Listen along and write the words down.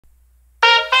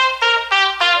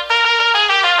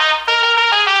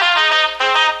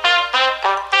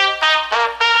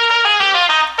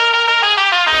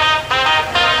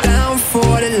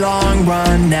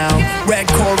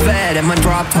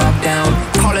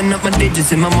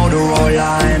pages in my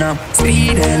Motorola, and I'm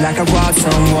speeding like I robbed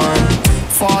someone.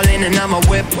 Falling and I'm a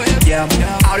whip, yeah.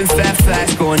 Out in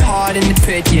Fairfax, going hard in the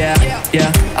pit, yeah.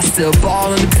 I still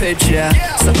ball on the pitch, yeah.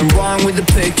 Something wrong with the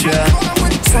picture.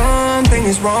 Something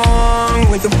is wrong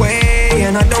with the way,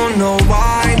 and I don't know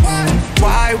why.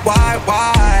 Why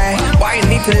you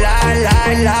need to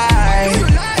lie?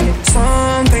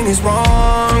 Something is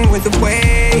wrong with the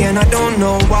way, and I don't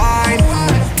know why.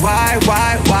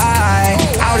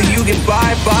 How do you get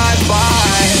by?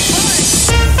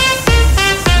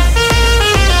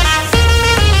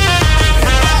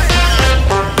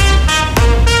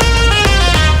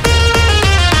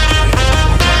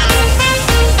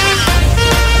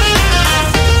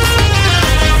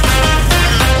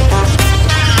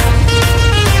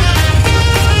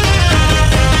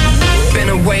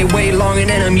 Way longer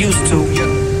than I'm used to.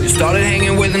 Started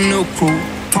hanging with a new crew,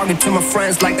 talking to my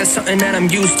friends like that's something that I'm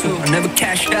used to. I never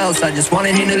cash else, I just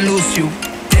wanted him to lose you.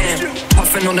 Damn,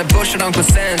 puffing on that bullshit Uncle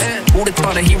Sam's. Who'd have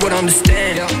thought that he would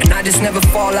understand? And I just never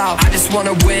fall out, I just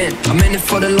wanna win. I'm in it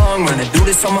for the long run, I do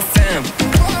this on my fam.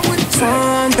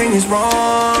 Something is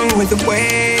wrong with the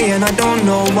way, and I don't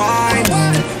know why.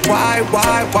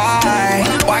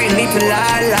 Why you need to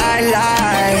lie?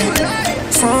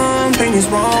 Something is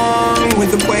wrong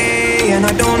with the way, and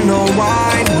I don't know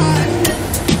why.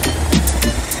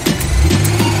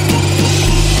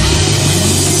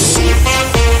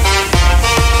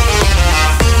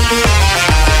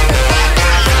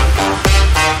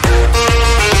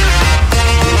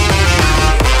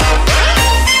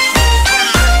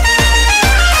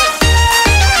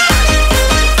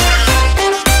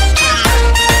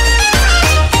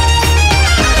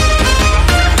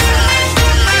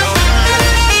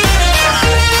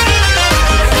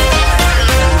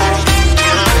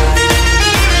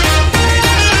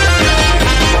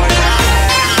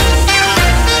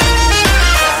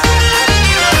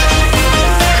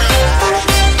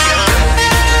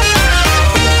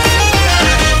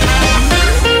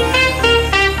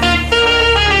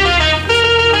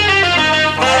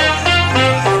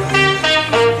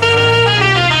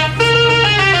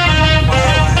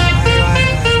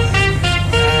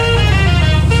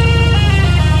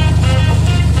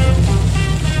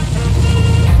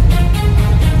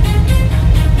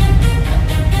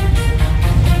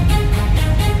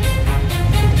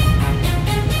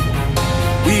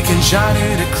 Shine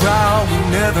in a crowd, we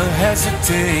never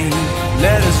hesitate.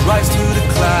 Let us rise to the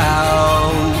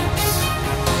clouds.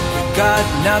 We got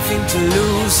nothing to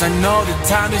lose, I know the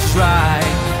time is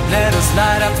right. Let us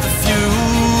light up the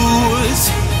fuse.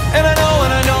 And I know,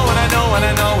 and I know, and I know, and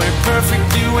I know we're perfect,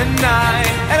 you and I.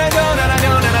 And I don't, and I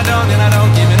don't, and I don't, and I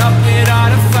don't give it up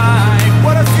without a fight.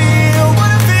 What I feel,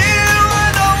 I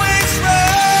know it's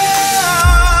right.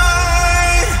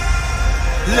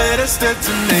 Let us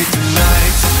detonate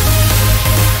tonight.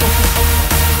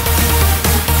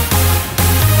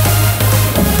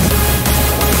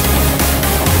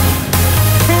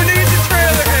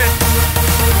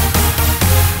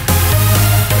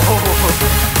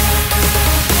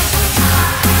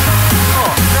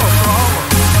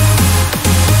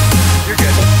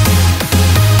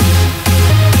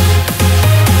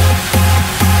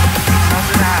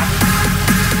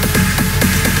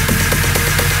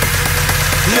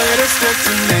 Let us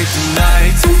detonate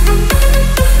tonight.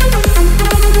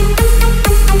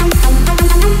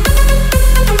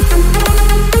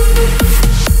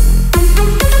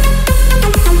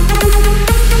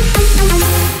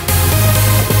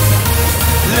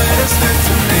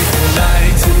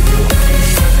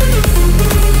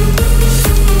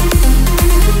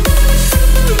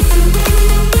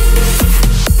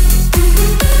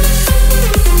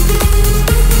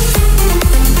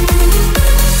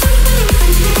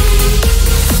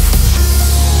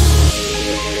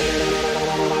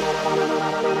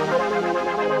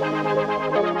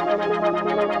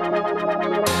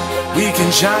 We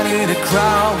can shine in a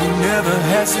crowd, we never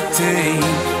hesitate.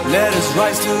 Let us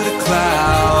rise to the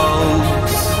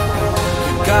clouds.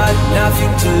 We've got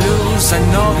nothing to lose, I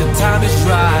know the time is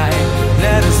right.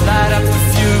 Let us light up the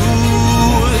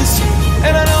fuse.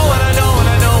 And I know, and I know, and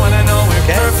I know, and I know we're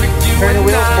perfect, you Turn the and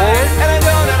wheels I. forward. And I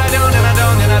don't, and I don't, and I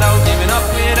don't, and I don't giving up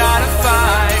without a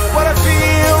fight. What I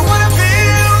feel,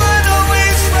 I know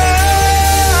it's right.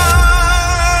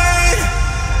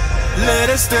 Let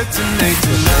us detonate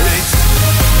tonight.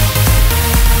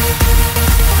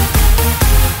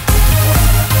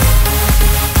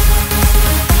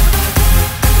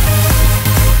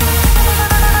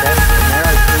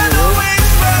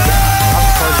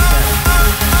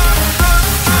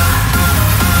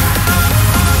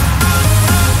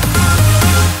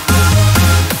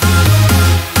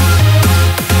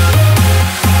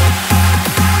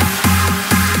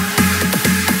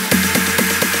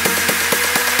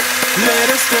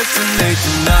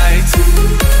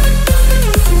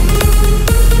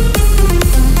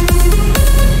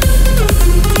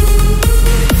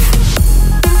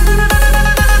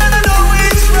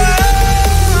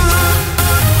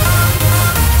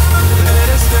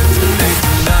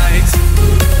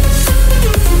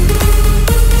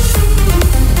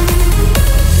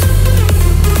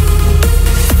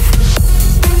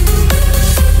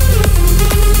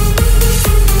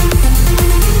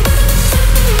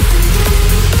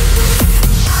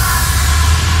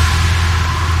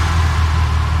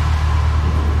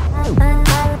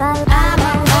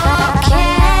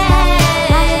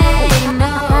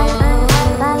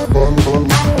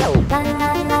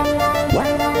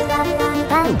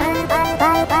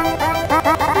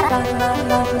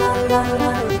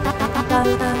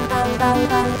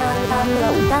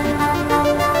 đầu ta.